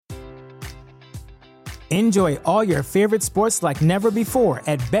Enjoy all your favorite sports like never before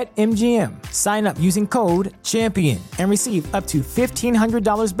at BetMGM. Sign up using code CHAMPION and receive up to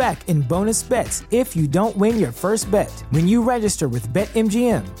 $1,500 back in bonus bets if you don't win your first bet. When you register with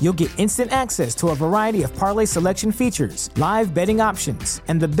BetMGM, you'll get instant access to a variety of parlay selection features, live betting options,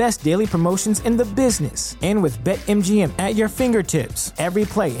 and the best daily promotions in the business. And with BetMGM at your fingertips, every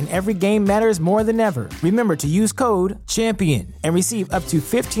play and every game matters more than ever. Remember to use code CHAMPION and receive up to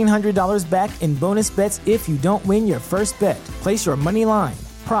 $1,500 back in bonus bets if you don't win your first bet. Place your money line,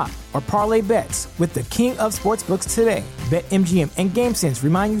 prop, or parlay bets with the king of sportsbooks today. BetMGM and GameSense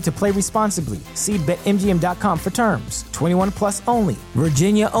remind you to play responsibly. See BetMGM.com for terms. 21 plus only.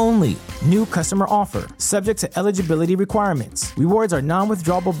 Virginia only. New customer offer. Subject to eligibility requirements. Rewards are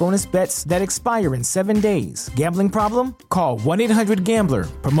non-withdrawable bonus bets that expire in 7 days. Gambling problem? Call 1-800-GAMBLER.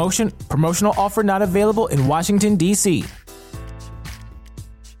 Promotional offer not available in Washington, D.C.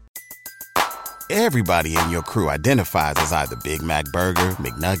 Everybody in your crew identifies as either Big Mac Burger,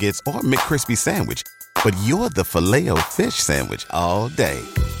 McNuggets, or McCrispy Sandwich. But you're the Filet-O-Fish Sandwich all day.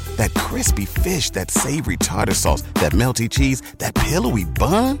 That crispy fish, that savory tartar sauce, that melty cheese, that pillowy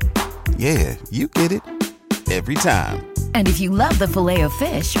bun. Yeah, you get it. Every time. And if you love the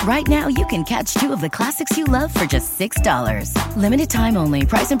Filet-O-Fish, right now you can catch two of the classics you love for just $6. Limited time only.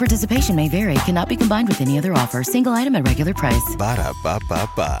 Price and participation may vary. Cannot be combined with any other offer. Single item at regular price.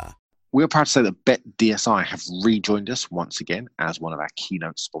 Ba-da-ba-ba-ba. We're proud to say that BetDSI have rejoined us once again as one of our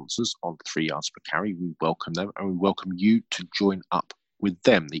keynote sponsors on 3 yards per carry. We welcome them and we welcome you to join up with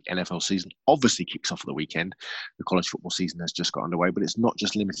them. The NFL season obviously kicks off at the weekend. The college football season has just got underway, but it's not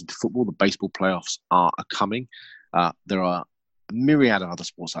just limited to football. The baseball playoffs are coming. There are a myriad of other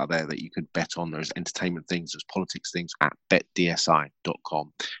sports out there that you could bet on. There's entertainment things, there's politics things at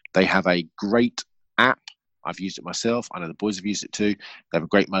betdsi.com. They have a great app. I've used it myself. I know the boys have used it too. They have a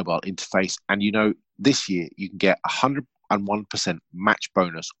great mobile interface. And you know, this year you can get 101% match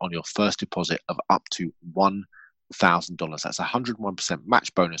bonus on your first deposit of up to $1,000. That's 101%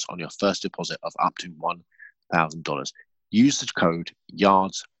 match bonus on your first deposit of up to $1,000. Use the code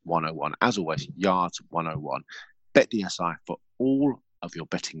YARDS101. As always, YARDS101. BetDSI for all of your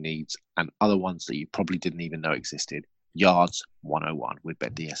betting needs and other ones that you probably didn't even know existed. YARDS101 with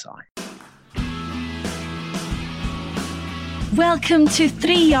BetDSI. Welcome to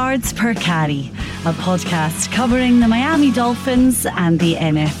 3 Yards Per Carry, a podcast covering the Miami Dolphins and the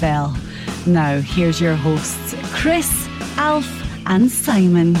NFL. Now, here's your hosts, Chris, Alf, and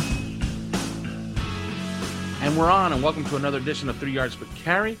Simon. And we're on, and welcome to another edition of 3 Yards Per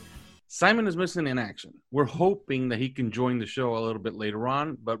Carry. Simon is missing in action. We're hoping that he can join the show a little bit later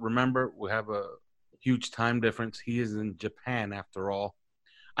on, but remember, we have a huge time difference. He is in Japan, after all.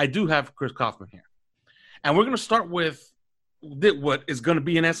 I do have Chris Kaufman here. And we're going to start with what is going to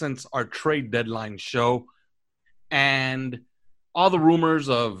be, in essence, our trade deadline show. And all the rumors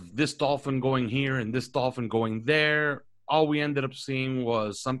of this Dolphin going here and this Dolphin going there, all we ended up seeing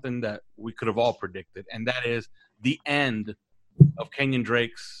was something that we could have all predicted, and that is the end of Kenyon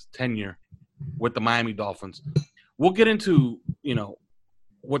Drake's tenure with the Miami Dolphins. We'll get into,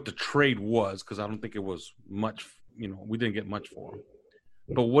 what the trade was, because I don't think it was much, we didn't get much for him.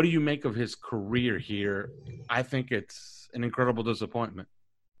 But what do you make of his career here? I think it's an incredible disappointment.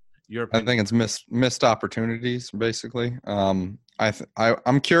 I think it's missed opportunities, basically. I'm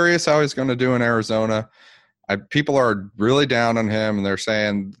curious how he's going to do in Arizona. People are really down on him, and they're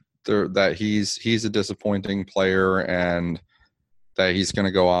saying that he's a disappointing player and that he's going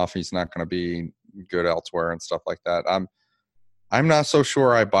to go off. He's not going to be good elsewhere and stuff like that. I'm not so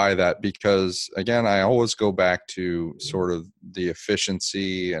sure I buy that because, again, I always go back to sort of the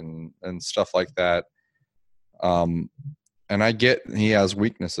efficiency and stuff like that. And I get he has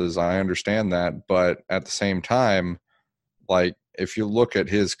weaknesses. I understand that. But at the same time, like, if you look at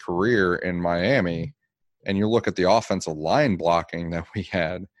his career in Miami and you look at the offensive line blocking that we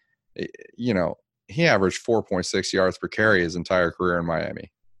had, he averaged 4.6 yards per carry his entire career in Miami.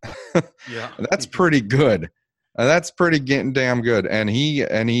 Yeah. That's pretty good. That's pretty damn good. And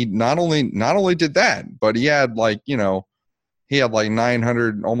he not only did that, but he had like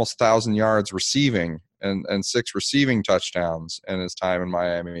 900, almost 1,000 yards receiving and 6 receiving touchdowns in his time in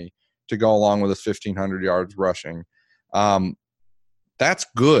Miami to go along with 1,500 yards rushing. That's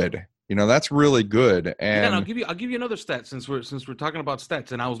good. That's really good. And I'll give you another stat since we're talking about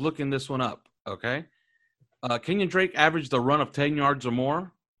stats, and I was looking this one up. Okay, Kenyon Drake averaged a run of 10 yards or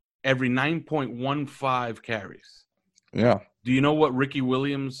more every 9.15 carries. Yeah. Do you know what Ricky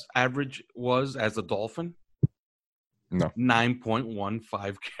Williams' average was as a Dolphin? No.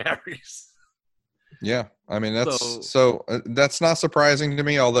 9.15 carries. Yeah, I mean that's not surprising to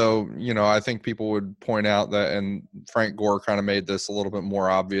me. Although I think people would point out that, and Frank Gore kind of made this a little bit more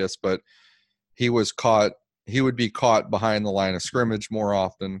obvious, but he was caught. He would be caught behind the line of scrimmage more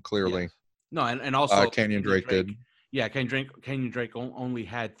often. Clearly, no, and also Kenyon Drake did. Yeah, Kenyon Drake only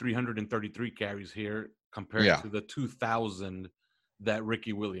had 333 carries here compared to the 2,000 that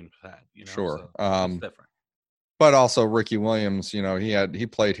Ricky Williams had. Sure, so it's different. But also Ricky Williams, he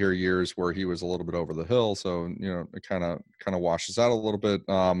played here years where he was a little bit over the hill, so it kind of washes out a little bit.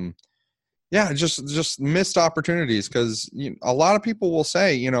 Just missed opportunities because a lot of people will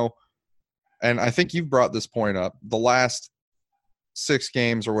say, and I think you've brought this point up, the last 6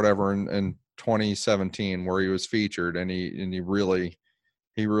 games or whatever in 2017 where he was featured and he really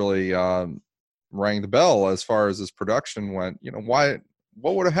rang the bell as far as his production went. What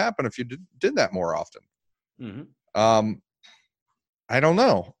would have happened if you did that more often? Mm-hmm. I don't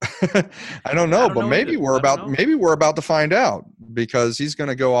know. But maybe we're about to find out, because he's going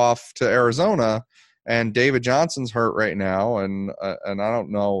to go off to Arizona and David Johnson's hurt right now. And I don't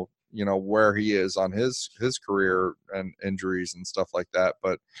know, where he is on his career and injuries and stuff like that,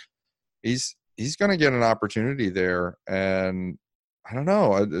 but he's going to get an opportunity there. And I don't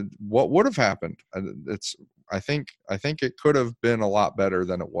know what would have happened. I think it could have been a lot better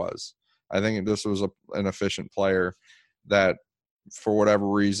than it was. I think this was an efficient player that, for whatever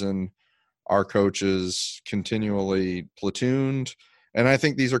reason, our coaches continually platooned. And I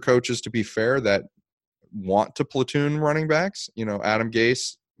think these are coaches, to be fair, that want to platoon running backs. Adam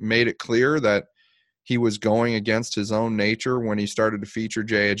Gase made it clear that he was going against his own nature when he started to feature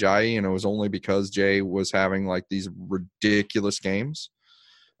Jay Ajayi, and it was only because Jay was having like these ridiculous games.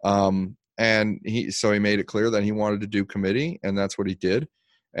 And he made it clear that he wanted to do committee, and that's what he did.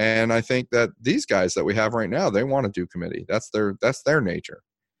 And I think that these guys that we have right now, they want to do committee. That's their nature.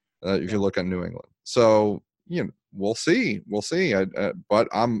 If you look at New England, so we'll see. But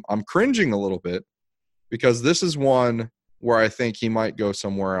I'm cringing a little bit, because this is one where I think he might go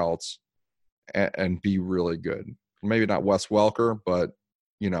somewhere else and be really good. Maybe not Wes Welker, but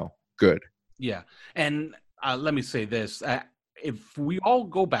good. Yeah, and let me say this: if we all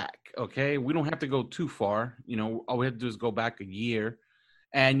go back, okay, we don't have to go too far. All we have to do is go back a year.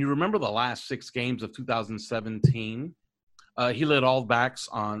 And you remember the last 6 games of 2017, he led all backs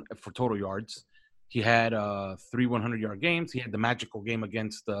for total yards. He had 3 100-yard games. He had the magical game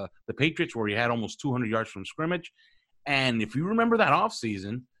against the Patriots where he had almost 200 yards from scrimmage. And if you remember that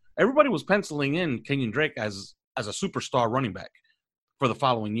offseason, everybody was penciling in Kenyon Drake as a superstar running back for the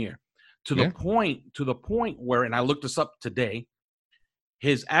following year. To the point where, and I looked this up today,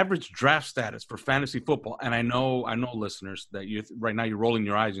 his average draft status for fantasy football, and I know listeners that right now you're rolling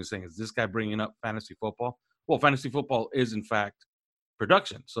your eyes and you're saying, is this guy bringing up fantasy football? Well, fantasy football is in fact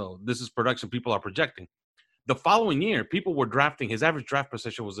production. So this is production people are projecting. The following year, people were drafting, his average draft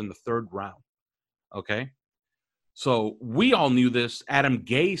position was in the 3rd round. Okay. So we all knew this. Adam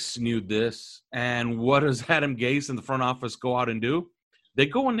Gase knew this. And what does Adam Gase in the front office go out and do? They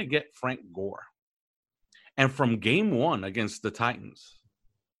go in to get Frank Gore. And from game 1 against the Titans,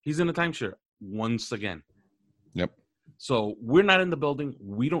 he's in a timeshare once again. Yep. So we're not in the building.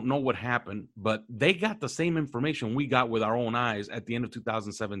 We don't know what happened, but they got the same information we got with our own eyes at the end of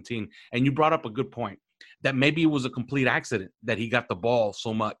 2017. And you brought up a good point that maybe it was a complete accident that he got the ball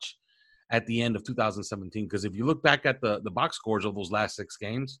so much at the end of 2017. Because if you look back at the box scores of those last 6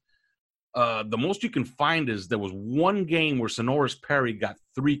 games, the most you can find is there was one game where Sonoris Perry got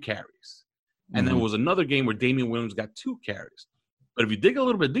 3 carries. And there was another game where Damian Williams got 2 carries. But if you dig a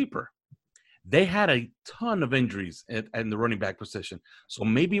little bit deeper, they had a ton of injuries in the running back position. So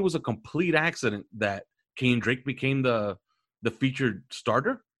maybe it was a complete accident that Kenyon Drake became the featured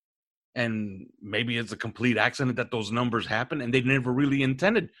starter. And maybe it's a complete accident that those numbers happened and they never really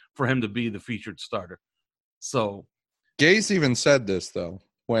intended for him to be the featured starter. So Gase even said this, though,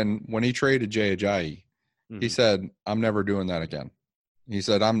 when he traded Jay Ajayi. He said, I'm never doing that again. He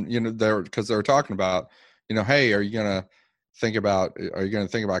said, because they were talking about, hey, are you going to think about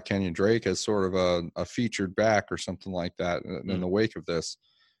Kenyon Drake as sort of a featured back or something like that in the wake of this?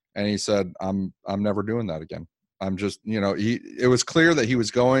 And he said, I'm never doing that again. I'm just, it was clear that he was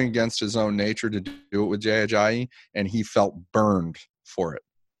going against his own nature to do it with Jay Ajayi, and he felt burned for it.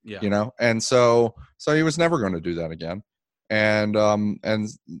 Yeah. And so he was never going to do that again. And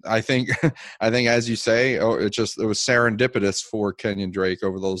I think as you say, it was serendipitous for Kenyon Drake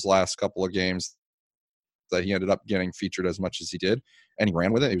over those last couple of games that he ended up getting featured as much as he did, and he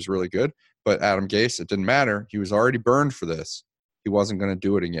ran with it. He was really good. But Adam Gase, it didn't matter. He was already burned for this. He wasn't going to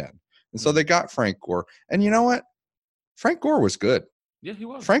do it again. And so they got Frank Gore. And you know what? Frank Gore was good. Yeah, he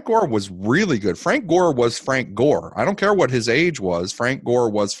was. Frank Gore was really good. Frank Gore was Frank Gore. I don't care what his age was. Frank Gore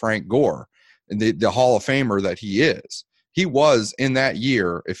was Frank Gore, and the Hall of Famer that he is. He was in that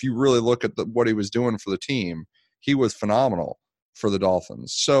year. If you really look at what he was doing for the team, he was phenomenal for the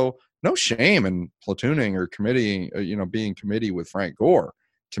Dolphins. So no shame in platooning or committee, being committee with Frank Gore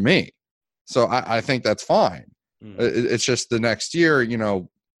to me. So I think that's fine. It's just the next year,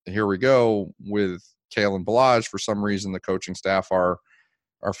 here we go with Kalen Ballage. For some reason, the coaching staff are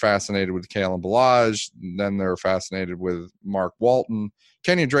fascinated with Kalen Ballage. Then they're fascinated with Mark Walton.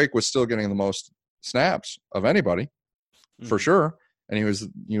 Kenyon Drake was still getting the most snaps of anybody, for sure, and he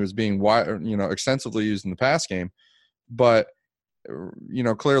was being extensively used in the pass game. But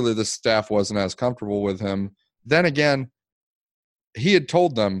clearly the staff wasn't as comfortable with him. Then again, he had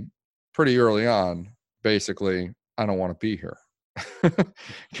told them pretty early on, basically, I don't want to be here,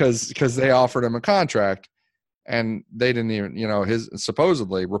 because they offered him a contract. And they didn't even,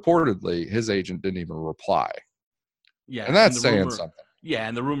 reportedly, his agent didn't even reply. Yeah. And that's saying something. Yeah.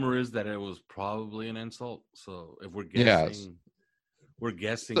 And the rumor is that it was probably an insult. So if we're guessing,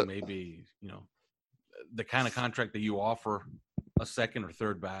 maybe, the kind of contract that you offer a second or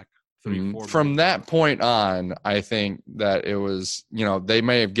third back. From that point on, I think that it was, they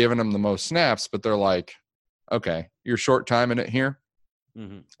may have given him the most snaps, but they're like, okay, you're short timing it here.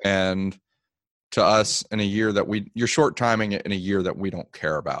 And to us in a year that you're short timing it in a year that we don't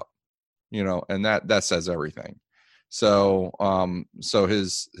care about, and that says everything. So, so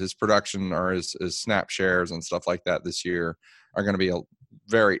his production or his snap shares and stuff like that this year are going to be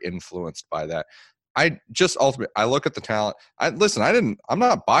very influenced by that. I look at the talent. I'm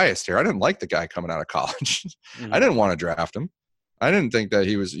not biased here. I didn't like the guy coming out of college. I didn't want to draft him. I didn't think that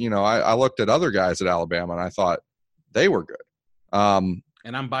he was, I looked at other guys at Alabama and I thought they were good.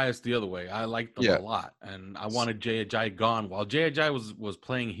 And I'm biased the other way. I liked them a lot, and I wanted Jay Ajayi gone. While Jay Ajayi was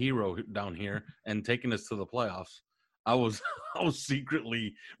playing hero down here and taking us to the playoffs, I was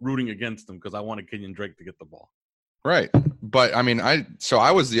secretly rooting against him because I wanted Kenyon Drake to get the ball. Right, but I mean, I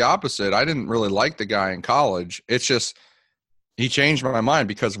was the opposite. I didn't really like the guy in college. It's just he changed my mind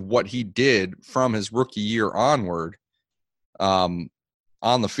because of what he did from his rookie year onward, on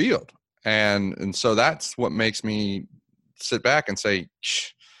the field, and so that's what makes me sit back and say,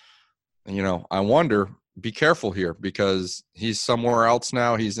 I wonder, be careful here because he's somewhere else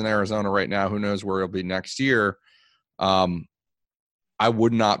now. He's in Arizona right now. Who knows where he'll be next year? I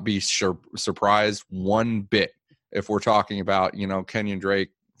would not be surprised one bit if we're talking about, Kenyon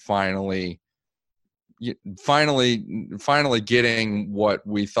Drake finally getting what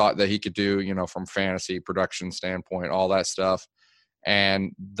we thought that he could do, from fantasy production standpoint, all that stuff.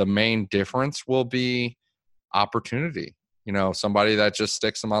 And the main difference will be opportunity. Somebody that just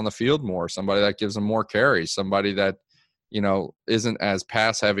sticks them on the field more, somebody that gives them more carries, somebody that, isn't as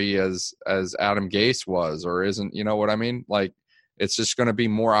pass heavy as Adam Gase was, or isn't, what I mean? Like, it's just going to be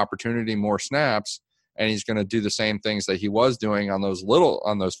more opportunity, more snaps, and he's going to do the same things that he was doing on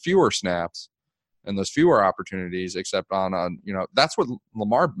those fewer snaps and those fewer opportunities, except on that's what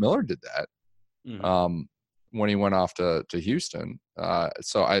Lamar Miller did that when he went off to Houston.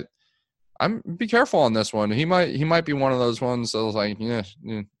 So I'm be careful on this one. He might be one of those ones that was like,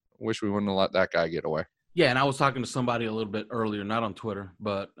 wish we wouldn't have let that guy get away. Yeah, and I was talking to somebody a little bit earlier, not on Twitter,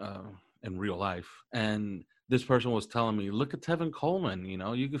 but in real life, and this person was telling me, look at Tevin Coleman.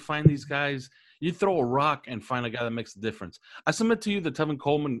 You can find these guys. You throw a rock and find a guy that makes a difference. I submit to you that Tevin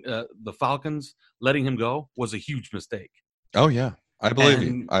Coleman, the Falcons letting him go was a huge mistake. Oh yeah. I believe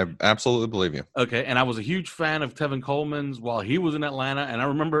you. I absolutely believe you. Okay, and I was a huge fan of Tevin Coleman's while he was in Atlanta, and I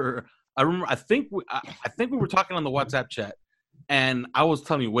remember. I think we were talking on the WhatsApp chat, and I was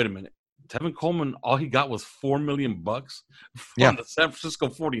telling you, wait a minute, Tevin Coleman, all he got was $4 million from the San Francisco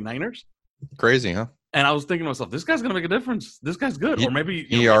 49ers. Crazy, huh? And I was thinking to myself, this guy's gonna make a difference. This guy's good, or maybe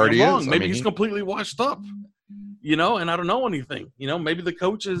he already is. Maybe he's completely washed up, and I don't know anything. Maybe the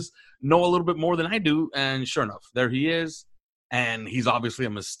coaches know a little bit more than I do. And sure enough, there he is, and he's obviously a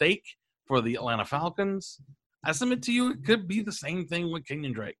mistake for the Atlanta Falcons. I submit to you, it could be the same thing with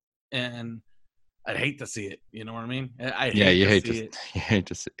Kenyon Drake. And I'd hate to see it. You know what I mean? You hate to see it. You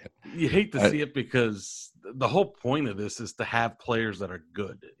hate to see it because the whole point of this is to have players that are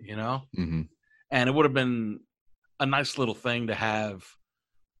good, And it would have been a nice little thing to have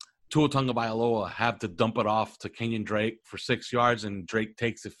Tua Tagovailoa have to dump it off to Kenyon Drake for 6 yards and Drake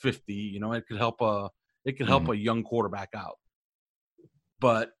takes it 50. It could help a young quarterback out.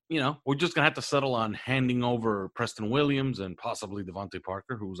 But, we're just going to have to settle on handing over Preston Williams and possibly Devontae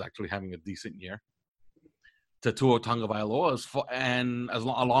Parker, who's actually having a decent year, to Tua Tagovailoa,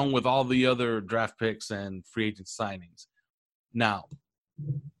 along with all the other draft picks and free agent signings. Now,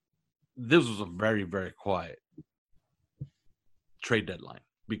 this was a very, very quiet trade deadline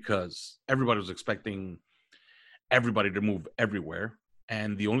because everybody was expecting everybody to move everywhere.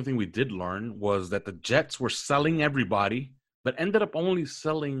 And the only thing we did learn was that the Jets were selling everybody, but ended up only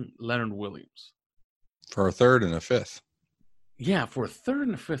selling Leonard Williams. For a third and a fifth. Yeah, for a third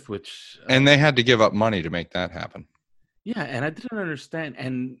and a fifth, which... and they had to give up money to make that happen. Yeah, and I didn't understand.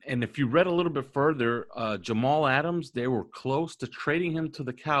 And if you read a little bit further, Jamal Adams, they were close to trading him to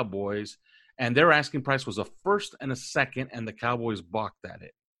the Cowboys, and their asking price was a first and a second, and the Cowboys balked at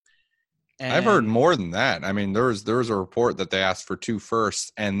it. And I've heard more than that. I mean, there was a report that they asked for 2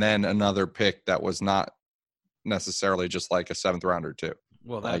 firsts and then another pick that was not necessarily just like a 7th rounder too.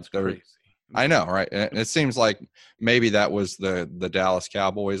 Well, that's like crazy. I know, right? And it seems like maybe that was the Dallas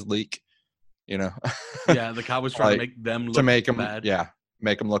Cowboys leak, you know? Yeah, the Cowboys trying to make them look bad. Yeah,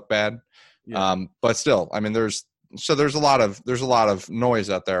 make them look bad. Yeah. But still, I mean, there's a lot of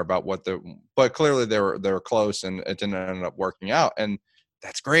noise out there about but clearly they were close and it didn't end up working out, and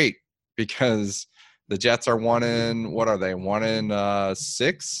that's great because the Jets are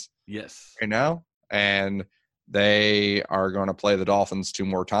 1-6? Yes. Right now, and they are going to play the Dolphins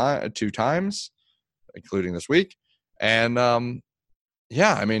 2 times, including this week. And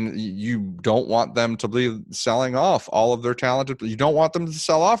yeah, I mean, you don't want them to be selling off all of their talented. You don't want them to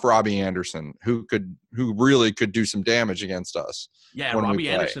sell off Robbie Anderson, who really could do some damage against us. Yeah,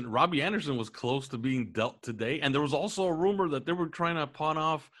 Robbie Anderson was close to being dealt today, and there was also a rumor that they were trying to pawn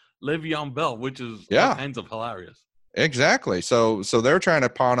off Le'Veon Bell, which is all kinds of hilarious. Exactly. So they're trying to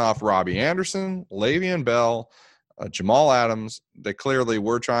pawn off Robbie Anderson, Le'Veon Bell, Jamal Adams. They clearly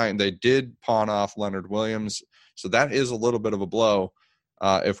were trying. They did pawn off Leonard Williams. So that is a little bit of a blow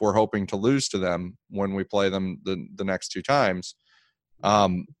if we're hoping to lose to them when we play them the next 2 times.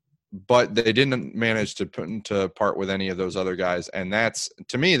 But they didn't manage to part with any of those other guys. And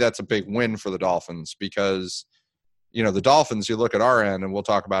to me, that's a big win for the Dolphins because, you know, the Dolphins, you look at our end, and we'll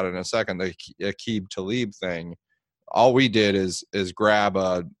talk about it in a second, the Aqib Talib thing. All we did is grab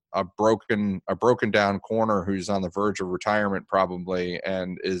a broken down corner who's on the verge of retirement probably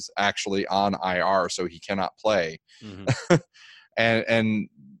and is actually on IR, so he cannot play. Mm-hmm. and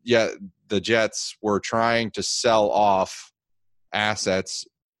yet the Jets were trying to sell off assets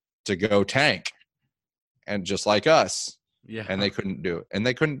to go tank, and just like us. Yeah. And they couldn't do it. You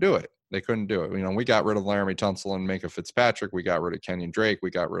know, we got rid of Laramie Tunsil and Minkah Fitzpatrick. We got rid of Kenyon Drake.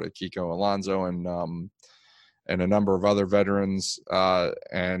 We got rid of Kiko Alonso and a number of other veterans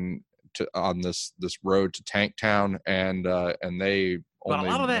on this road to Tank Town, and they only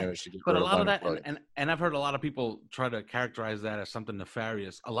managed to get rid of that. And I've heard a lot of people try to characterize that as something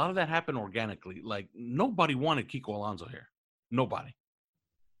nefarious. A lot of that happened organically. Like, nobody wanted Kiko Alonso here. Nobody.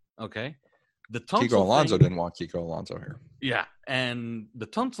 Okay? Kiko Alonso didn't want Kiko Alonso here. Yeah, and the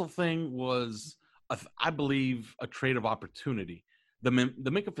Tunsil thing was, I believe, a trade of opportunity. The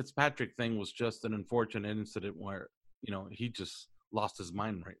Minkah Fitzpatrick thing was just an unfortunate incident where, you know, he just lost his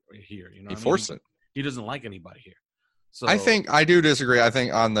mind right here. You know, he forced it. He doesn't like anybody here. So I do disagree. I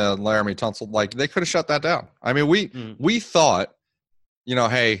think on the Laramie Tunsil, like, they could have shut that down. I mean, we thought, you know,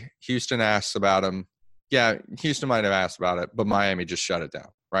 hey, Houston asked about him. Yeah, Houston might have asked about it, but Miami just shut it down,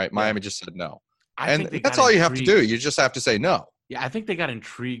 right? Yeah. Miami just said no. And that's all you have to do. You just have to say no. Yeah, I think they got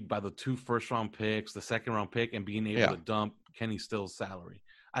intrigued by the 2 first-round picks, the 2nd-round pick, and being able to dump Kenny Still's salary.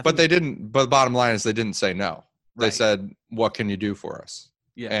 But they didn't. But the bottom line is they didn't say no. They said, "What can you do for us?"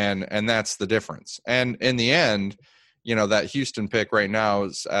 Yeah, and that's the difference. And in the end, you know, that Houston pick right now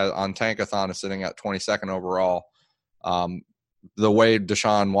is on Tankathon is sitting at 22nd overall. The way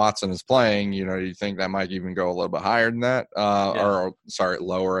Deshaun Watson is playing, you know, you think that might even go a little bit higher than that, or sorry,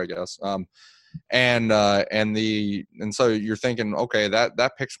 lower, I guess. And so you're thinking, okay,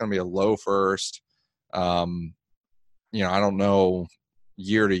 that pick's going to be a low first. You know, I don't know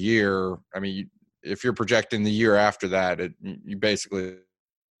year to year. I mean, if you're projecting the year after that, you basically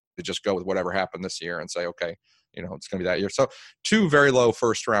just go with whatever happened this year and say, okay, you know, it's going to be that year. So 2 very low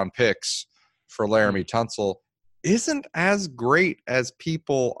first round picks for Laramie Tunsil isn't as great as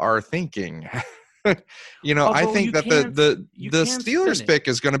people are thinking. You know, I think that the Steelers pick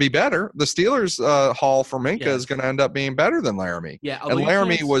is going to be better. The Steelers haul for Minkah is going to end up being better than Laramie. Yeah, and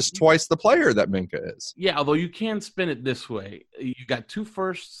Laramie was twice the player that Minkah is. Yeah, although you can spin it this way. You got 2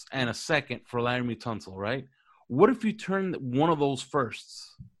 firsts and a second for Laramie Tunsil, right? What if you turn one of those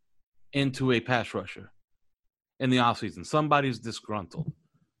firsts into a pass rusher in the offseason? Somebody's disgruntled.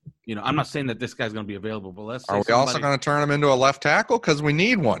 You know, I'm not saying that this guy's going to be available, but let's say are we also going to turn him into a left tackle? Because we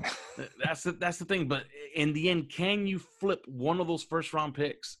need one. That's the thing. But in the end, can you flip one of those first-round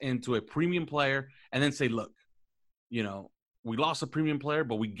picks into a premium player and then say, look, you know, we lost a premium player,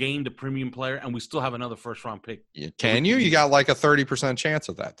 but we gained a premium player, and we still have another first-round pick. Can you? You got like a 30% chance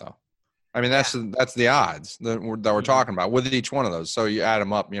of that, though. I mean, that's the odds that we're talking about with each one of those. So you add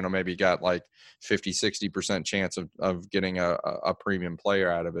them up, maybe you got like 50, 60% chance of getting a premium player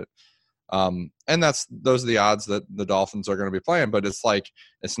out of it. And those are the odds that the Dolphins are going to be playing. But it's like,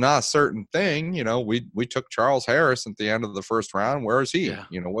 it's not a certain thing. We took Charles Harris at the end of the first round. Where is he? Yeah.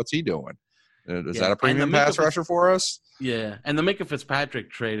 What's he doing? Is that a premium pass rusher for us? Yeah. And the Minkah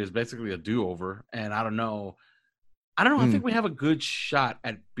Fitzpatrick trade is basically a do-over. And I don't know. I think we have a good shot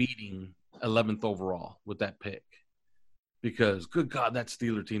at beating 11th overall with that pick, because good God, that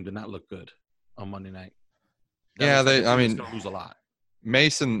Steeler team did not look good on Monday night. They lose a lot.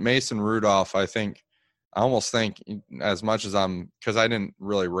 Mason Rudolph, I almost think as much as because I didn't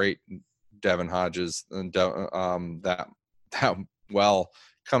really rate Devin Hodges and that well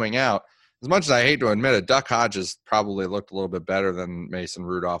coming out. As much as I hate to admit it, Duck Hodges probably looked a little bit better than Mason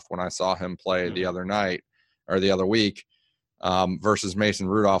Rudolph when I saw him play the other night or the other week. Versus Mason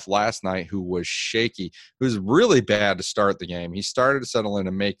Rudolph last night, who was shaky, who was really bad to start the game. He started to settle in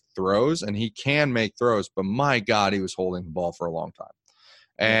and make throws, and he can make throws, but my God, he was holding the ball for a long time.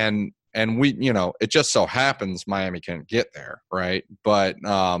 And we, it just so happens Miami can't get there, right? But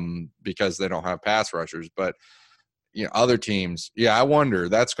because they don't have pass rushers. But, other teams, I wonder.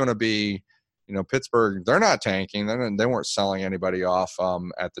 That's going to be, Pittsburgh, they're not tanking. They weren't selling anybody off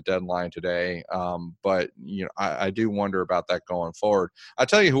at the deadline today. But, I do wonder about that going forward. I'll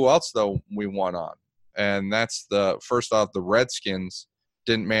tell you who else, though, we won on. And that's first off, the Redskins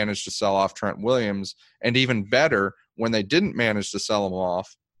didn't manage to sell off Trent Williams. And even better, when they didn't manage to sell him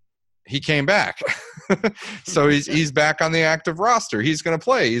off, he came back. So he's back on the active roster. He's going to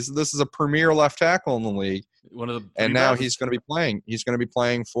play. This is a premier left tackle in the league. And now he's going to be playing. He's going to be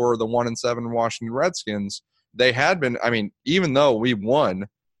playing for the 1-7 Washington Redskins. They had been, even though we lost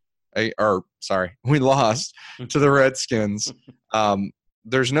to the Redskins.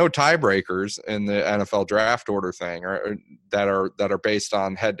 There's no tiebreakers in the NFL draft order thing, or that are based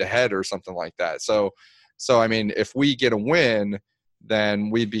on head to head or something like that. So if we get a win, then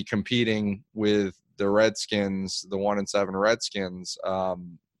we'd be competing with the Redskins, the 1-7 Redskins,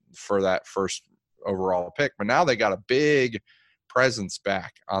 for that first overall pick. But now they got a big presence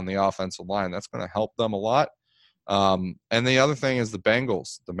back on the offensive line. That's going to help them a lot. And the other thing is the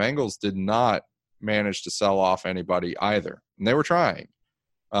Bengals. The Bengals did not manage to sell off anybody either, and they were trying.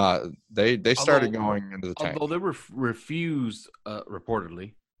 They started going into the tank. Although they refused,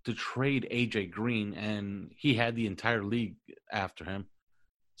 reportedly, to trade AJ Green, and he had the entire league after him.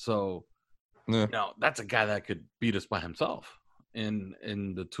 So, that's a guy that could beat us by himself in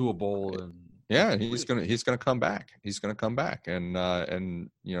the Tua Bowl. And he's gonna come back. He's gonna come back, and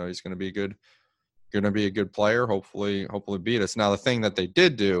he's gonna be a good player. Hopefully beat us. Now, the thing that they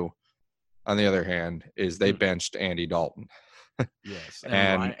did do, on the other hand, is they benched Andy Dalton. Yes,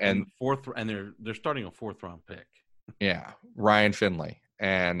 and they're starting a 4th round pick. Yeah, Ryan Finley.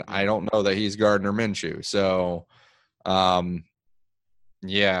 And I don't know that he's Gardner Minshew. So, Gardner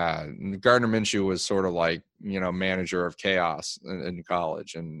Minshew was sort of like, manager of chaos in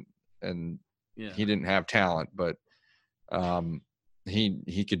college, and he didn't have talent, but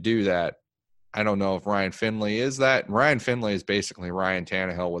he could do that. I don't know if Ryan Finley is that. Ryan Finley is basically Ryan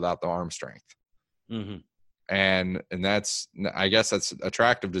Tannehill without the arm strength. Mm-hmm. And I guess that's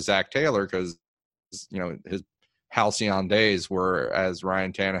attractive to Zach Taylor, because, his halcyon days were as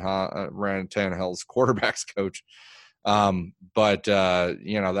Ryan Tannehill's quarterbacks coach. But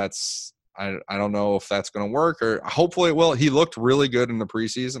that's, I don't know if that's going to work, or hopefully it will. He looked really good in the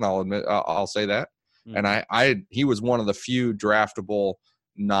preseason. I'll say that. Mm-hmm. And he was one of the few draftable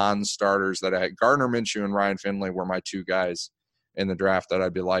non-starters that I had. Gardner Minshew and Ryan Finley were my two guys in the draft that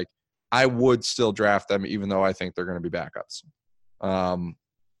I'd be like, I would still draft them, even though I think they're going to be backups.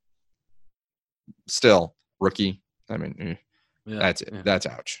 Still rookie. That's it. Yeah. That's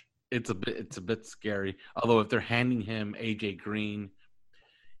ouch. It's a bit scary. Although if they're handing him AJ Green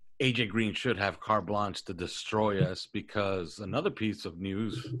should have carte blanche to destroy us, because another piece of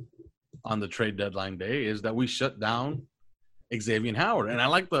news on the trade deadline day is that we shut down Xavier Howard. And I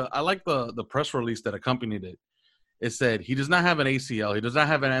like the press release that accompanied it. It said he does not have an ACL, he does not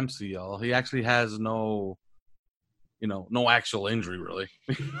have an MCL. He actually has no actual injury really.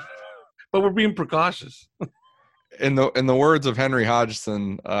 But we're being precautious. In the words of Henry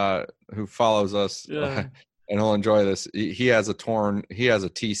Hodgson, who follows us, and he'll enjoy this, he has a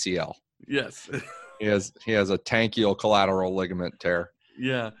TCL. Yes. he has a tankial collateral ligament tear.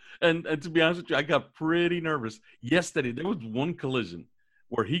 Yeah. And to be honest with you, I got pretty nervous. Yesterday, there was one collision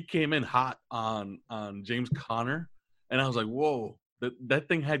where he came in hot on James Conner, And I was like, whoa, that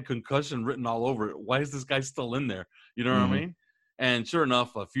thing had concussion written all over it. Why is this guy still in there? You know what I mean? And sure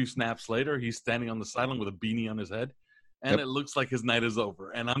enough, a few snaps later, he's standing on the sideline with a beanie on his head. And it looks like his night is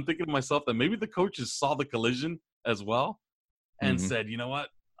over. And I'm thinking to myself that maybe the coaches saw the collision as well and said, you know what?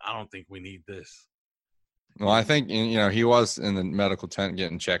 I don't think we need this. Well, I think, he was in the medical tent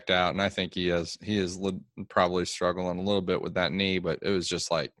getting checked out, and I think he is probably struggling a little bit with that knee, but it was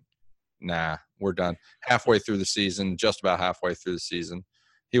just like, nah, we're done. Halfway through the season, just about halfway through the season,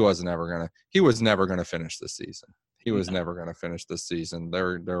 he was never gonna finish this season. He was never gonna finish this season.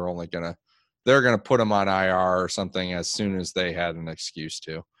 They're gonna put him on IR or something as soon as they had an excuse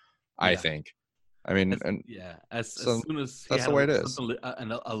to. I think. I mean, as soon as that's the way it is.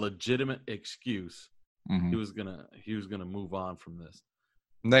 A legitimate excuse, he was gonna move on from this.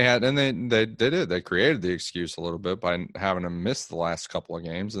 They did it. They created the excuse a little bit by having him miss the last couple of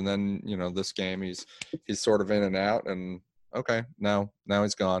games, and then this game he's sort of in and out, and okay, now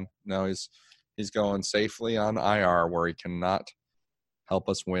he's gone. Now he's going safely on IR where he cannot help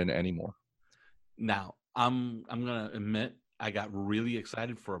us win anymore. Now I'm gonna admit I got really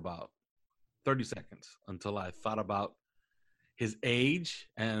excited for about 30 seconds until I thought about his age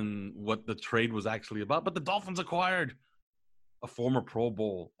and what the trade was actually about. But the Dolphins acquired a former Pro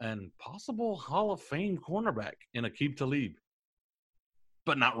Bowl and possible Hall of Fame cornerback in Aqib Talib.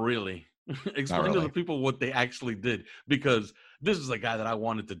 But not really. Explain to the people what they actually did, because this is a guy that I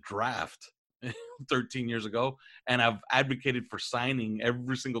wanted to draft 13 years ago, and I've advocated for signing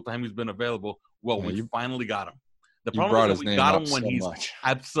every single time he's been available. Well, we finally got him. The problem is that we got him when he's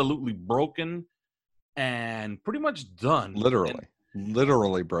absolutely broken and pretty much done.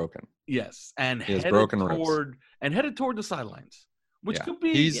 Literally broken. Yes, and he has broken headed toward the sidelines, which could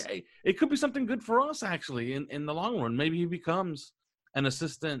be it could be something good for us actually in the long run. Maybe he becomes an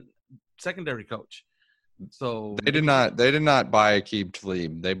assistant secondary coach. So they did not buy Aqib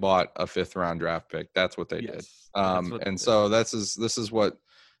Talib. They bought a 5th round draft pick. That's what they did. So this is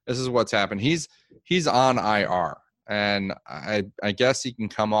what's happened. He's on IR, and I guess he can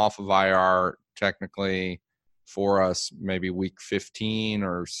come off of IR technically for us maybe week 15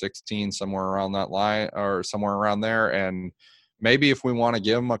 or 16, somewhere around that line or somewhere around there. And maybe if we want to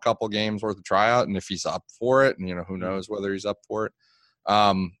give him a couple games worth of tryout, and if he's up for it, and who knows whether he's up for it,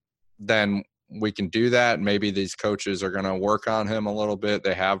 then we can do that. Maybe these coaches are going to work on him a little bit.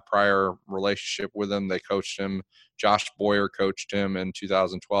 They have prior relationship with him. They coached him. Josh Boyer coached him in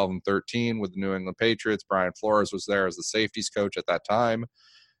 2012 and 13 with the New England Patriots. Brian Flores was there as the safeties coach at that time.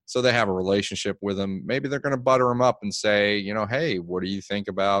 So they have a relationship with him. Maybe they're going to butter him up and say, hey, what do you think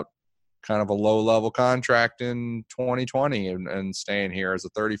about kind of a low-level contract in 2020 and staying here as a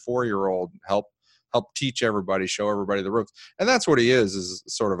 34-year-old, help teach everybody, show everybody the ropes. And that's what he is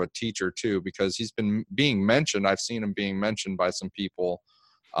sort of a teacher too, because he's been being mentioned. I've seen him being mentioned by some people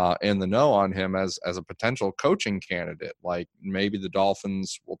in the know on him as a potential coaching candidate. Like maybe the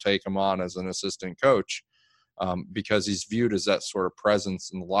Dolphins will take him on as an assistant coach because he's viewed as that sort of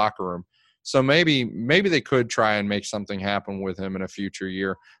presence in the locker room. So maybe they could try and make something happen with him in a future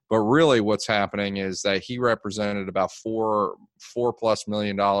year. But really what's happening is that he represented about $4+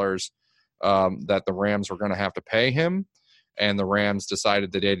 million that the Rams were going to have to pay him. And the Rams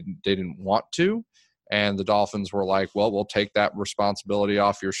decided that they didn't want to. And the Dolphins were like, well, we'll take that responsibility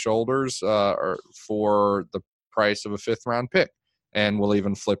off your shoulders for the price of a 5th round pick. And we'll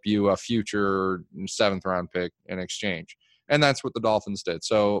even flip you a future 7th round pick in exchange. And that's what the Dolphins did.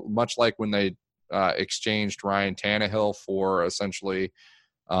 So much like when they exchanged Ryan Tannehill for essentially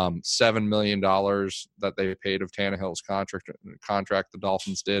 $7 million that they paid of Tannehill's contract, the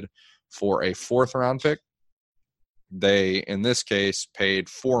Dolphins did for a 4th round pick. They, in this case, paid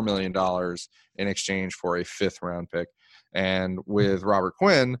 $4 million in exchange for a 5th round pick. And with Robert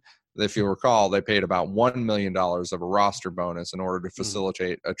Quinn, if you recall, they paid about $1 million of a roster bonus in order to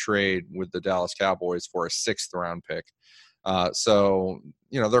facilitate a trade with the Dallas Cowboys for a 6th round pick. So,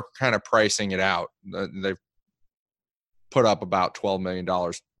 they're kind of pricing it out. They've put up about $12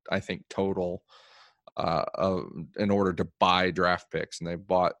 million, I think, total in order to buy draft picks. And they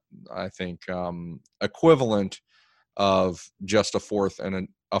bought, I think, equivalent of just a 4th and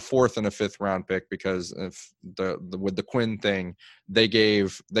a 5th round pick, because if with the Quinn thing, they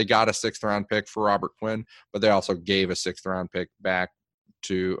got a 6th round pick for Robert Quinn, but they also gave a 6th round pick back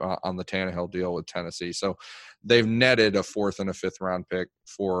to on the Tannehill deal with Tennessee. So they've netted a 4th and a 5th round pick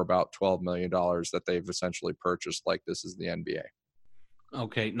for about $12 million that they've essentially purchased like this is the NBA.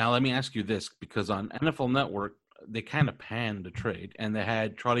 Okay, now let me ask you this, because on NFL Network, they kind of panned the trade, and they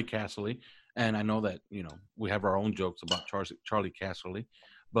had Charlie Casserly, and I know that, we have our own jokes about Charlie Casserly,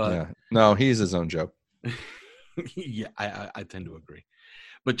 but no, he's his own joke. Yeah, I tend to agree.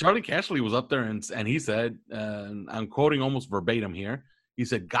 But Charlie Cashley was up there and he said, and I'm quoting almost verbatim here, he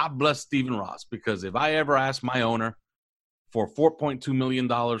said, God bless Stephen Ross, because if I ever asked my owner for $4.2 million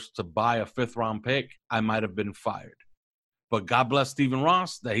to buy a fifth-round pick, I might have been fired. But God bless Stephen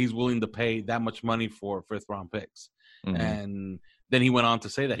Ross that he's willing to pay that much money for fifth-round picks. Mm-hmm. And then he went on to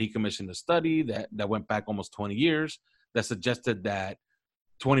say that he commissioned a study that went back almost 20 years that suggested that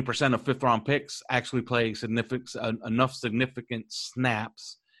 20% of fifth-round picks actually play enough significant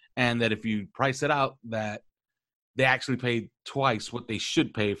snaps, and that if you price it out, that they actually paid twice what they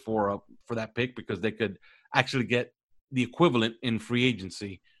should pay for that pick, because they could actually get the equivalent in free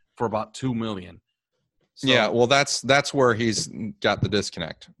agency for about $2 million. So, yeah, well, that's where he's got the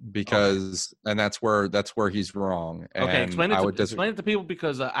disconnect, because, and that's where he's wrong. And okay, explain it to people,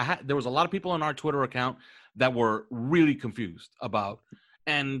 because there was a lot of people on our Twitter account that were really confused about.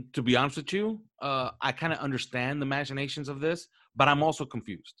 And to be honest with you, I kind of understand the machinations of this, but I'm also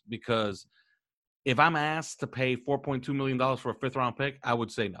confused, because if I'm asked to pay $4.2 million for a fifth-round pick, I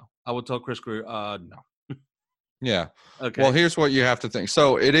would say no. I would tell Chris Grier, no. Yeah. Okay. Well, here's what you have to think.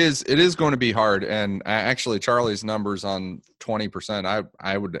 So it is going to be hard. And actually, Charlie's numbers on 20%,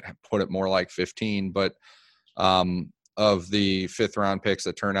 I would put it more like 15. But of the fifth-round picks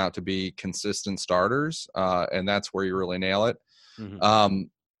that turn out to be consistent starters, and that's where you really nail it. Mm-hmm.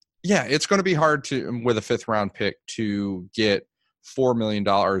 Yeah, it's going to be hard with a fifth-round pick to get $4 million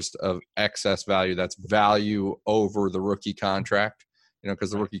of excess value. That's value over the rookie contract,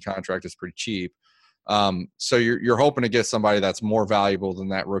 because the rookie contract is pretty cheap. So you're hoping to get somebody that's more valuable than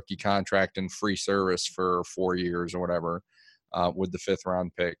that rookie contract and free service for 4 years or whatever, with the fifth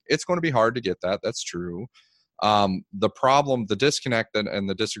round pick. It's going to be hard to get that. That's true. The problem, the disconnect and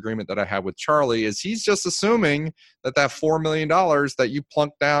the disagreement that I have with Charlie is he's just assuming that $4 million that you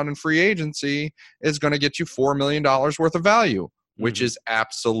plunk down in free agency is going to get you $4 million worth of value, which is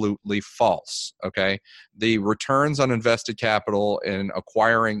absolutely false. Okay. The returns on invested capital in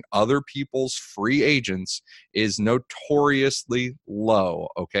acquiring other people's free agents is notoriously low.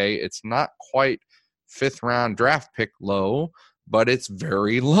 Okay. It's not quite fifth round draft pick low, but it's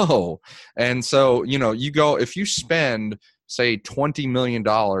very low. And so, if you spend, say, $20 million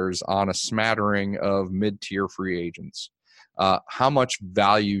on a smattering of mid-tier free agents, how much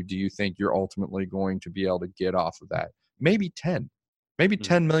value do you think you're ultimately going to be able to get off of that? Maybe $10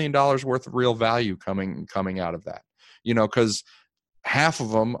 million worth of real value coming out of that, because half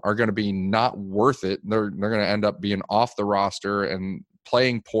of them are going to be not worth it. They're going to end up being off the roster and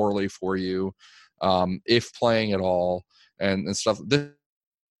playing poorly for you, if playing at all. And stuff. This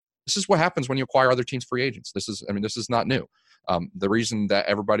is what happens when you acquire other teams' free agents. This is not new. The reason that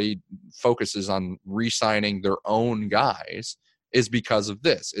everybody focuses on re-signing their own guys is because of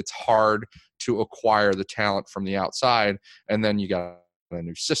this. It's hard to acquire the talent from the outside, and then you got a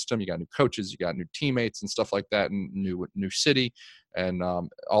new system, you got new coaches, you got new teammates and stuff like that, and new city, and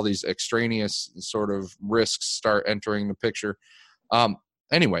all these extraneous sort of risks start entering the picture.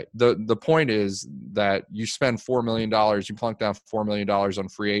 Anyway, the point is that you spend $4 million, you plunk down $4 million on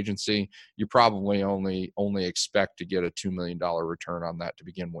free agency, you probably only expect to get a $2 million return on that to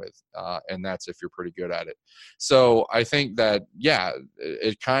begin with, and that's if you're pretty good at it. So I think that, yeah,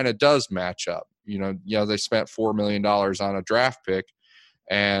 it kind of does match up. They spent $4 million on a draft pick,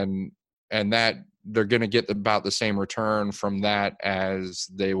 and that they're going to get about the same return from that as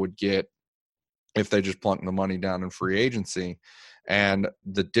they would get if they just plunk the money down in free agency. And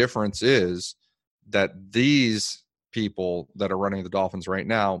the difference is that these people that are running the Dolphins right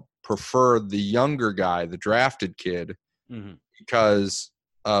now prefer the younger guy, the drafted kid, because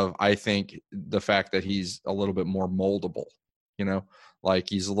of, I think, the fact that he's a little bit more moldable, like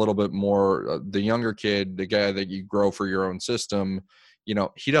he's a little bit more, the younger kid, the guy that you grow for your own system,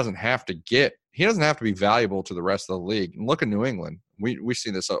 he doesn't have to be valuable to the rest of the league. And look at New England. We see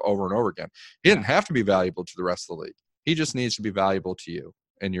this over and over again. He didn't have to be valuable to the rest of the league. He just needs to be valuable to you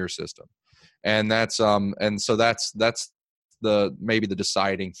and your system. And that's so that's the maybe the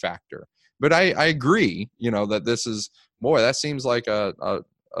deciding factor. But I agree, that this is, boy, that seems like a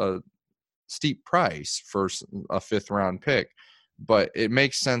steep price for a fifth round pick, but it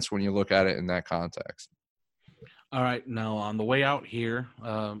makes sense when you look at it in that context. All right. Now, on the way out here,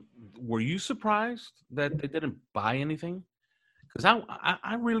 were you surprised that they didn't buy anything? Because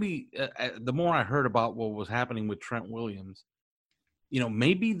I really, the more I heard about what was happening with Trent Williams,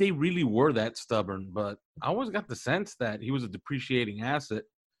 maybe they really were that stubborn, but I always got the sense that he was a depreciating asset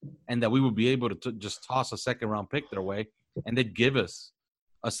and that we would be able to just toss a second-round pick their way, and they'd give us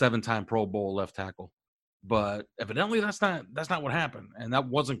a 7-time Pro Bowl left tackle. But evidently that's not what happened, and that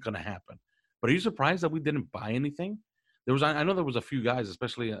wasn't going to happen. But are you surprised that we didn't buy anything? I know there was a few guys,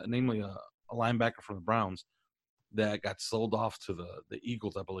 especially namely a linebacker from the Browns, that got sold off to the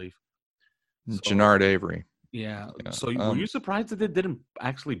Eagles, I believe. So, Jannard Avery. Yeah. So were you surprised that they didn't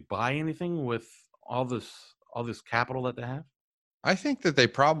actually buy anything with all this capital that they have? I think that they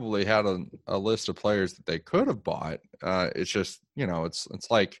probably had a list of players that they could have bought. It's just, it's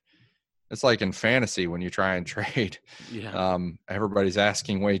like in fantasy when you try and trade. Yeah. Everybody's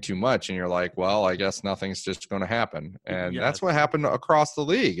asking way too much, and you're like, well, I guess nothing's just going to happen. And Yeah, that's what happened across the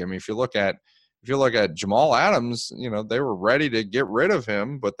league. I mean, if you look at Jamal Adams, they were ready to get rid of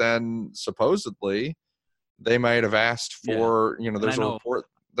him, but then supposedly they might have asked for, there's a report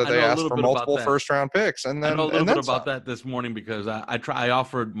that they asked for multiple first-round picks, and then I know a little bit about that this morning because I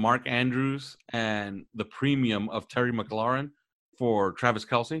offered Mark Andrews and the premium of Terry McLaurin for Travis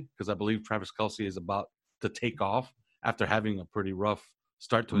Kelce, because I believe Travis Kelce is about to take off after having a pretty rough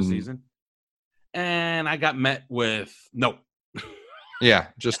start to his season. And I got met with no. Yeah,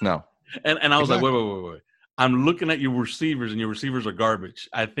 just no. And I was like, wait. I'm looking at your receivers, and your receivers are garbage.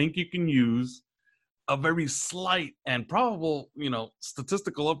 I think you can use a very slight and probable,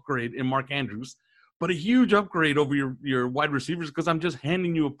 statistical upgrade in Mark Andrews, but a huge upgrade over your wide receivers because I'm just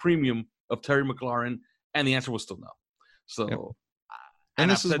handing you a premium of Terry McLaurin, and the answer was still no. So, yep. And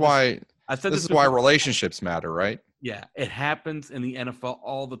this is why relationships matter, right? Yeah, it happens in the NFL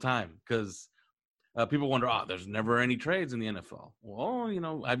all the time because people wonder, there's never any trades in the NFL.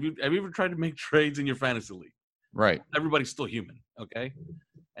 Well, have you ever tried to make trades in your fantasy league? Right. Everybody's still human, okay?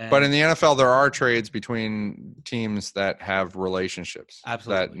 But in the NFL, there are trades between teams that have relationships,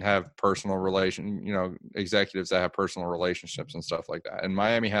 absolutely, that have personal executives that have personal relationships and stuff like that. And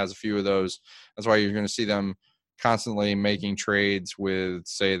Miami has a few of those. That's why you're going to see them constantly making trades with,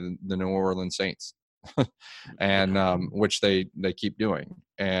 say, the New Orleans Saints, and which they keep doing.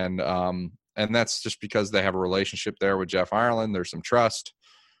 And that's just because they have a relationship there with Jeff Ireland. There's some trust.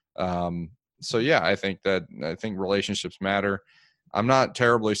 So yeah, I think relationships matter. I'm not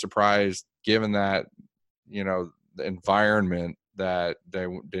terribly surprised given that, the environment that they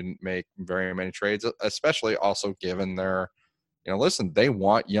didn't make very many trades, especially also given their, listen, they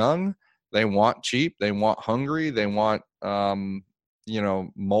want young, they want cheap, they want hungry, they want, moldable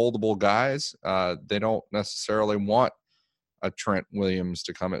guys. They don't necessarily want a Trent Williams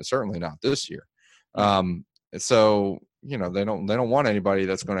to come in, certainly not this year. So, they don't want anybody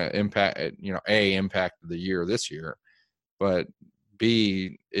that's going to impact, impact the year this year, but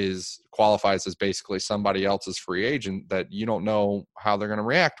B qualifies as basically somebody else's free agent that you don't know how they're going to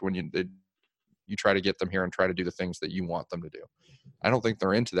react when you try to get them here and try to do the things that you want them to do. I don't think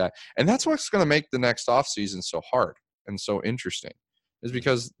they're into that. And that's what's going to make the next offseason so hard and so interesting, is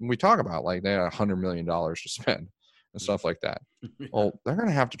because we talk about like they had $100 million to spend and stuff like that. Well, they're going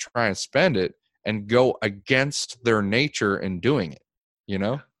to have to try and spend it and go against their nature in doing it,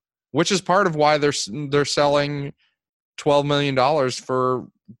 which is part of why they're selling $12 million for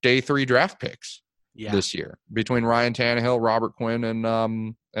day 3 draft picks this year between Ryan Tannehill, Robert Quinn,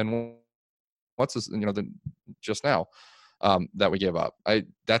 and what's this, just now that we give up.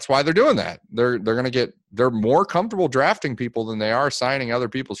 That's why they're doing that. They're more comfortable drafting people than they are signing other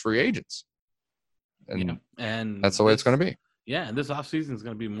people's free agents. And that's the way it's going to be. Yeah. And this offseason is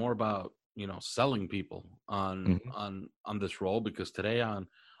going to be more about, selling people on this role, because today on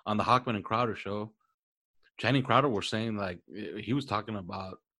the Hochman and Crowder show, Channing Crowder was saying, like, he was talking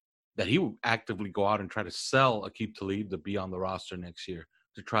about that he would actively go out and try to sell Aqib Talib to be on the roster next year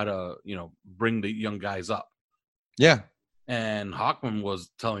to try to, bring the young guys up. Yeah. And Hochman was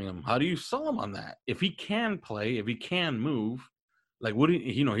telling him, how do you sell him on that? If he can play, if he can move, like, wouldn't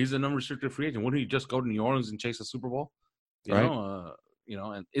he's an unrestricted free agent. Wouldn't he just go to New Orleans and chase a Super Bowl?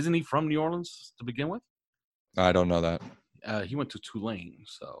 And isn't he from New Orleans to begin with? I don't know that. He went to Tulane,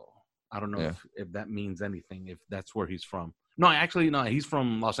 so I don't know if that means anything, if that's where he's from. No, he's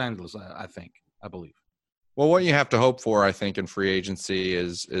from Los Angeles, I believe. Well, what you have to hope for, I think, in free agency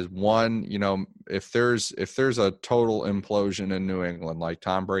is one, if there's a total implosion in New England, like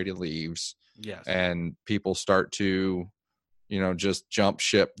Tom Brady leaves, yes, and people start to, just jump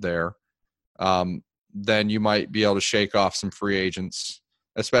ship there, then you might be able to shake off some free agents,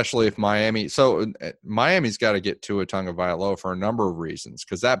 especially if Miami's got to get Tua Tagovailoa for a number of reasons,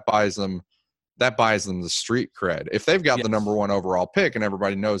 because that buys them the street cred. If they've got the number 1 overall pick and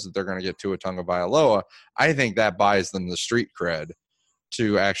everybody knows that they're going to get Tua Tagovailoa, I think that buys them the street cred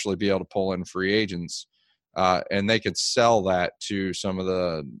to actually be able to pull in free agents. And they could sell that to some of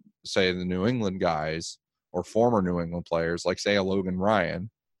the New England guys or former New England players, like, say, a Logan Ryan,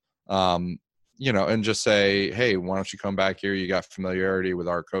 and just say, hey, why don't you come back here? You got familiarity with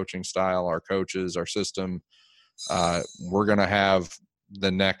our coaching style, our coaches, our system. We're going to have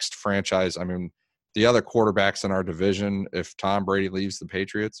the next franchise. I mean, the other quarterbacks in our division, if Tom Brady leaves the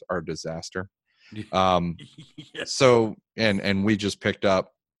Patriots, are a disaster. Yes. So, and we just picked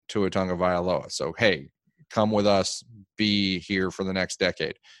up Tua Tagovailoa. So, hey, come with us, be here for the next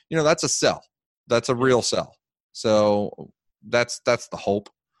decade. That's a sell. That's a real sell. So that's the hope.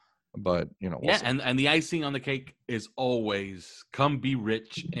 But, we'll see. And the icing on the cake is always come be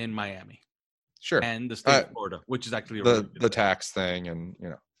rich in Miami. Sure. And the state of Florida, which is actually the tax thing and,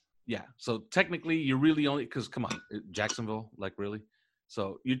 Yeah. So technically you're really only, because come on, Jacksonville, like really?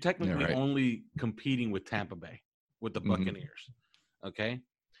 So you're technically only competing with Tampa Bay, with the Buccaneers. Okay.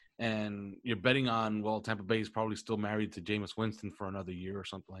 And you're betting on, Tampa Bay is probably still married to Jameis Winston for another year or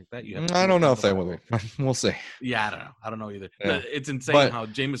something like that. I don't know if they will. We'll see. Yeah, I don't know either. Yeah. It's insane how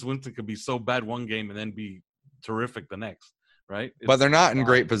Jameis Winston could be so bad one game and then be terrific the next, right? But they're not in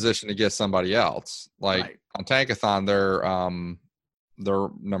great position to get somebody else. Like on Tankathon, they're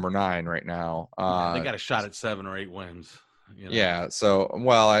number 9 right now. They got a shot at 7 or 8 wins. Yeah. So,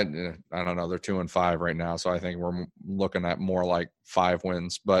 I don't know. They're 2-5 right now. So I think we're looking at more like 5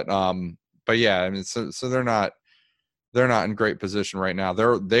 wins, but yeah, I mean, so they're not in great position right now.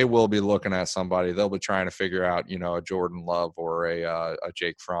 They will be looking at somebody. They'll be trying to figure out, a Jordan Love or a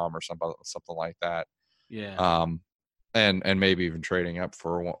Jake Fromm or something like that. Yeah. And maybe even trading up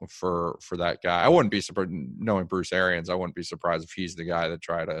for that guy. I wouldn't be surprised, knowing Bruce Arians, I wouldn't be surprised if he's the guy that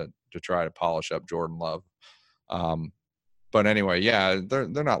try to polish up Jordan Love. But anyway, yeah, they're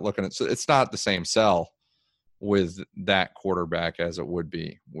not looking at, so it's not the same sell with that quarterback as it would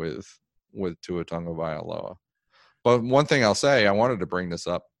be with Tua Tagovailoa. But one thing I'll say, I wanted to bring this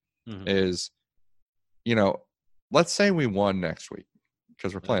up is, let's say we won next week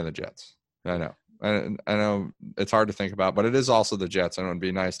because we're playing the Jets. I know. I know it's hard to think about, but it is also the Jets, and it would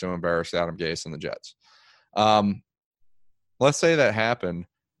be nice to embarrass Adam Gase and the Jets. Let's say that happened.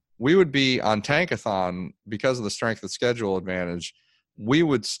 We would be on Tankathon because of the strength of schedule advantage. We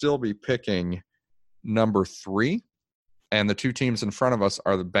would still be picking number 3, and the 2 teams in front of us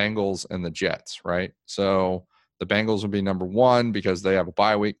are the Bengals and the Jets, right? So the Bengals would be number 1 because they have a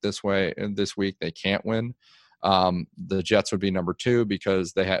bye week this week they can't win. The Jets would be number 2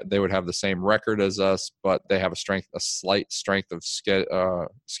 because they would have the same record as us, but they have a slight strength of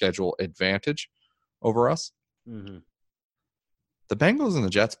schedule advantage over us. Mm-hmm. The Bengals and the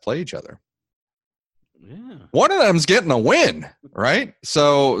Jets play each other. Yeah. One of them's getting a win, right?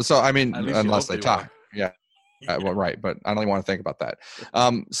 So I mean, unless they tie. Yeah. Well, right. But I don't even want to think about that.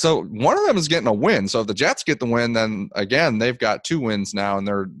 So one of them is getting a win. So if the Jets get the win, then again, they've got 2 wins now and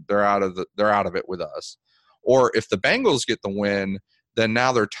they're out of it with us. Or if the Bengals get the win, then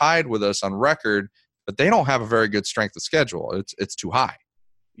now they're tied with us on record, but they don't have a very good strength of schedule. It's too high.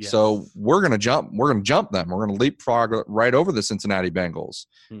 Yes. So we're going to jump them. We're going to leapfrog right over the Cincinnati Bengals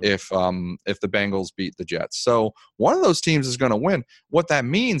if the Bengals beat the Jets. So one of those teams is going to win. What that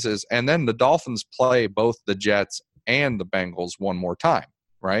means is, and then the Dolphins play both the Jets and the Bengals one more time,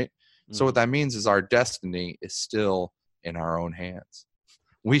 right? So what that means is our destiny is still in our own hands.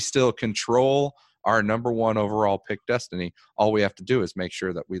 We still control our number 1 overall pick destiny. All we have to do is make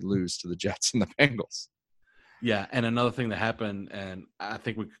sure that we lose to the Jets and the Bengals. Yeah, and another thing that happened, and I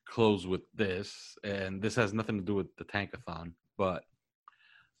think we could close with this, and this has nothing to do with the Tankathon, but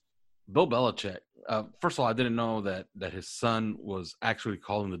Bill Belichick, first of all, I didn't know that his son was actually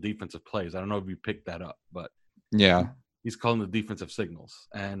calling the defensive plays. I don't know if you picked that up, but yeah, he's calling the defensive signals,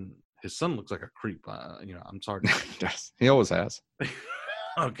 and his son looks like a creep. I'm sorry. He always has.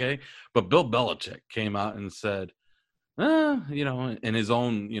 Okay, but Bill Belichick came out and said, in his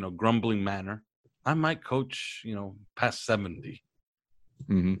own, grumbling manner, I might coach, past 70.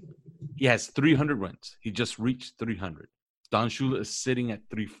 Mm-hmm. He has 300 wins. He just reached 300. Don Shula is sitting at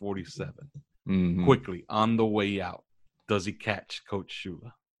 347. Mm-hmm. Quickly, on the way out. Does he catch Coach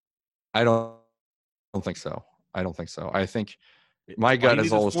Shula? I don't think so. I think my gut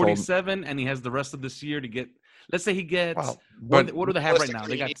has always 47, and he has the rest of this year to get. Let's say he gets. What do they have right now?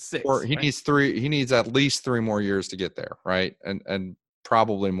 They got 6. He needs 3. He needs at least 3 more years to get there, right? And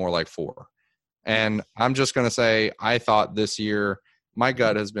probably more like 4. And I'm just going to say, I thought this year, my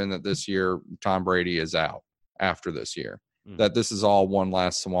gut has been that this year Tom Brady is out after this year. That this is all one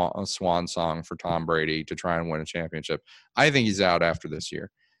last swan song for Tom Brady to try and win a championship. I think he's out after this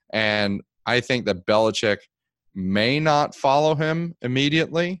year. And I think that Belichick may not follow him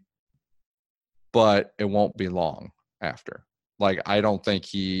immediately, but it won't be long after. Like, I don't think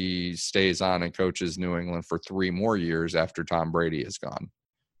he stays on and coaches New England for 3 more years after Tom Brady is gone.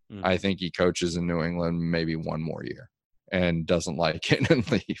 I think he coaches in New England maybe one more year and doesn't like it and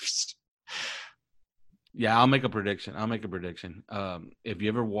leaves. Yeah, I'll make a prediction. If you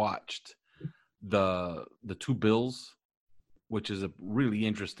ever watched the two Bills, which is a really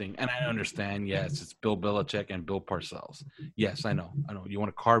interesting, and I understand, yes, it's Bill Belichick and Bill Parcells. Yes, I know. You want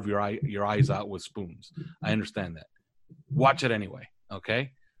to carve your eyes out with spoons. I understand that. Watch it anyway,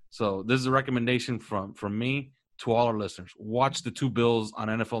 okay? So this is a recommendation from me to all our listeners. Watch the two Bills on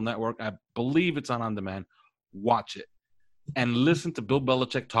NFL Network. I believe it's on demand. Watch it. And listen to Bill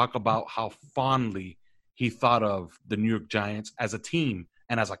Belichick talk about how fondly he thought of the New York Giants as a team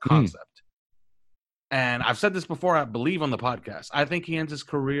and as a concept. And I've said this before, I believe, on the podcast. I think he ends his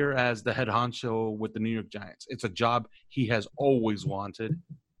career as the head honcho with the New York Giants. It's a job he has always wanted.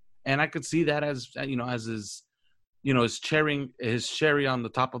 And I could see that as his cherry on the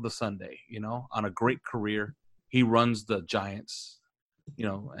top of the sundae, on a great career. He runs the Giants,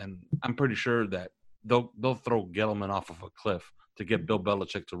 and I'm pretty sure that they'll throw Gettleman off of a cliff to get Bill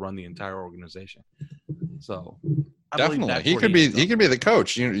Belichick to run the entire organization. So definitely, he could be the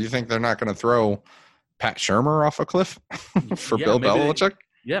coach. You think they're not going to throw Pat Shurmur off a cliff for Bill Belichick?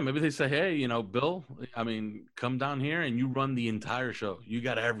 Maybe they say, hey, Bill, come down here and you run the entire show. You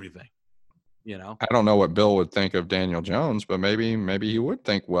got everything. I don't know what Bill would think of Daniel Jones, but maybe he would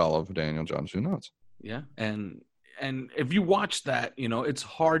think well of Daniel Jones. Who knows? Yeah, and if you watch that, it's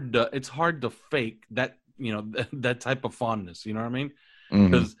hard to fake that, that type of fondness. You know what I mean?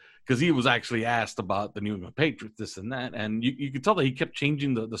 Because he was actually asked about the New England Patriots, this and that, and you could tell that he kept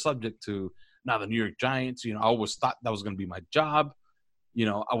changing the subject to now the New York Giants. I always thought that was going to be my job.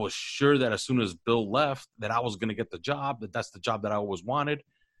 I was sure that as soon as Bill left, that I was going to get the job. That's the job that I always wanted,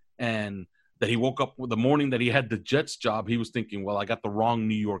 and that he woke up the morning that he had the Jets job, he was thinking, well, I got the wrong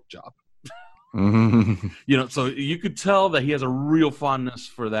New York job. So you could tell that he has a real fondness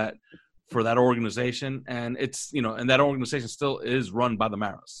for that organization, and it's and that organization still is run by the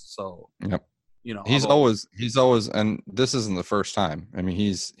Maras. So yep. He's always, and this isn't the first time.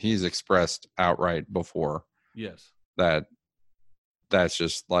 He's expressed outright before. Yes. That's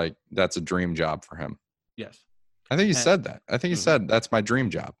just like, that's a dream job for him. Yes. I think he said that. I think he said that's my dream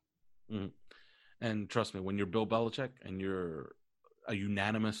job. Mm-hmm. And trust me, when you're Bill Belichick and you're a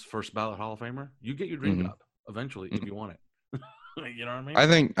unanimous first ballot Hall of Famer, you get your dream job eventually if you want it. You know what I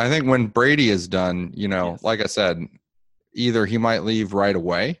mean? I think when Brady is done, yes. Like I said, either he might leave right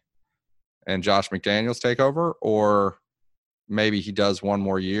away and Josh McDaniels take over, or maybe he does one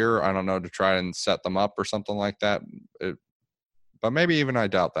more year, I don't know, to try and set them up or something like that. But maybe even I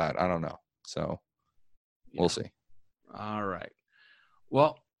doubt that. I don't know. So we'll see. All right.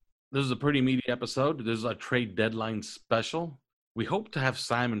 Well, this is a pretty meaty episode. This is a trade deadline special. We hope to have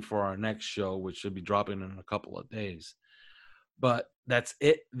Simon for our next show, which should be dropping in a couple of days. But that's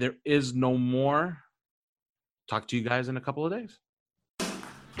it. There is no more. Talk to you guys in a couple of days.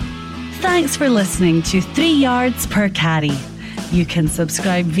 Thanks for listening to 3 Yards Per Carry. You can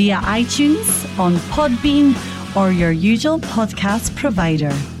subscribe via iTunes, on Podbean, or your usual podcast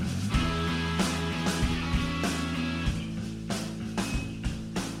provider.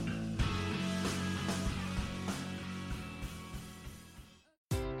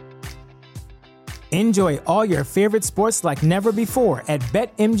 Enjoy all your favorite sports like never before at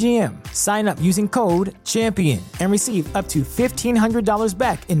BetMGM. Sign up using code CHAMPION and receive up to $1,500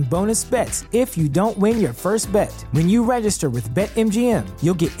 back in bonus bets if you don't win your first bet. When you register with BetMGM,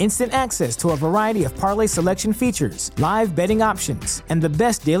 you'll get instant access to a variety of parlay selection features, live betting options, and the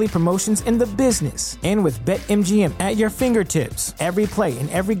best daily promotions in the business. And with BetMGM at your fingertips, every play and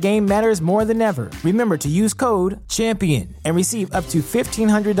every game matters more than ever. Remember to use code CHAMPION and receive up to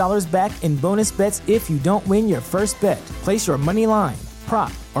 $1,500 back in bonus bets if you don't win your first bet. Place your money line,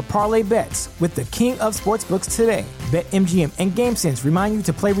 prop, or parlay bets with the king of sportsbooks today. BetMGM and GameSense remind you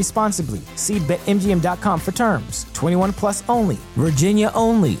to play responsibly. See BetMGM.com for terms. 21 plus only. Virginia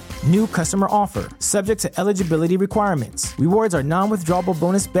only. New customer offer. Subject to eligibility requirements. Rewards are non-withdrawable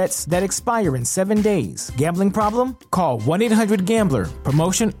bonus bets that expire in 7 days. Gambling problem? Call 1-800-GAMBLER.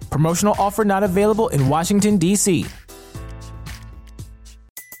 Promotional offer not available in Washington, D.C.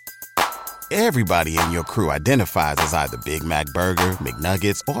 Everybody in your crew identifies as either Big Mac Burger,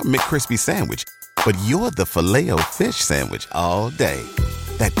 McNuggets, or McCrispy Sandwich. But you're the Filet-O-Fish Sandwich all day.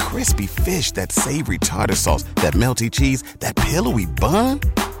 That crispy fish, that savory tartar sauce, that melty cheese, that pillowy bun.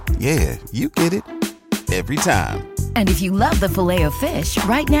 Yeah, you get it. Every time. And if you love the Filet-O-Fish,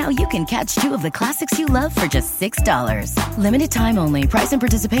 right now you can catch 2 of the classics you love for just $6. Limited time only. Price and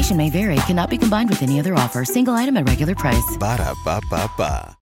participation may vary. Cannot be combined with any other offer. Single item at regular price. Ba-da-ba-ba-ba.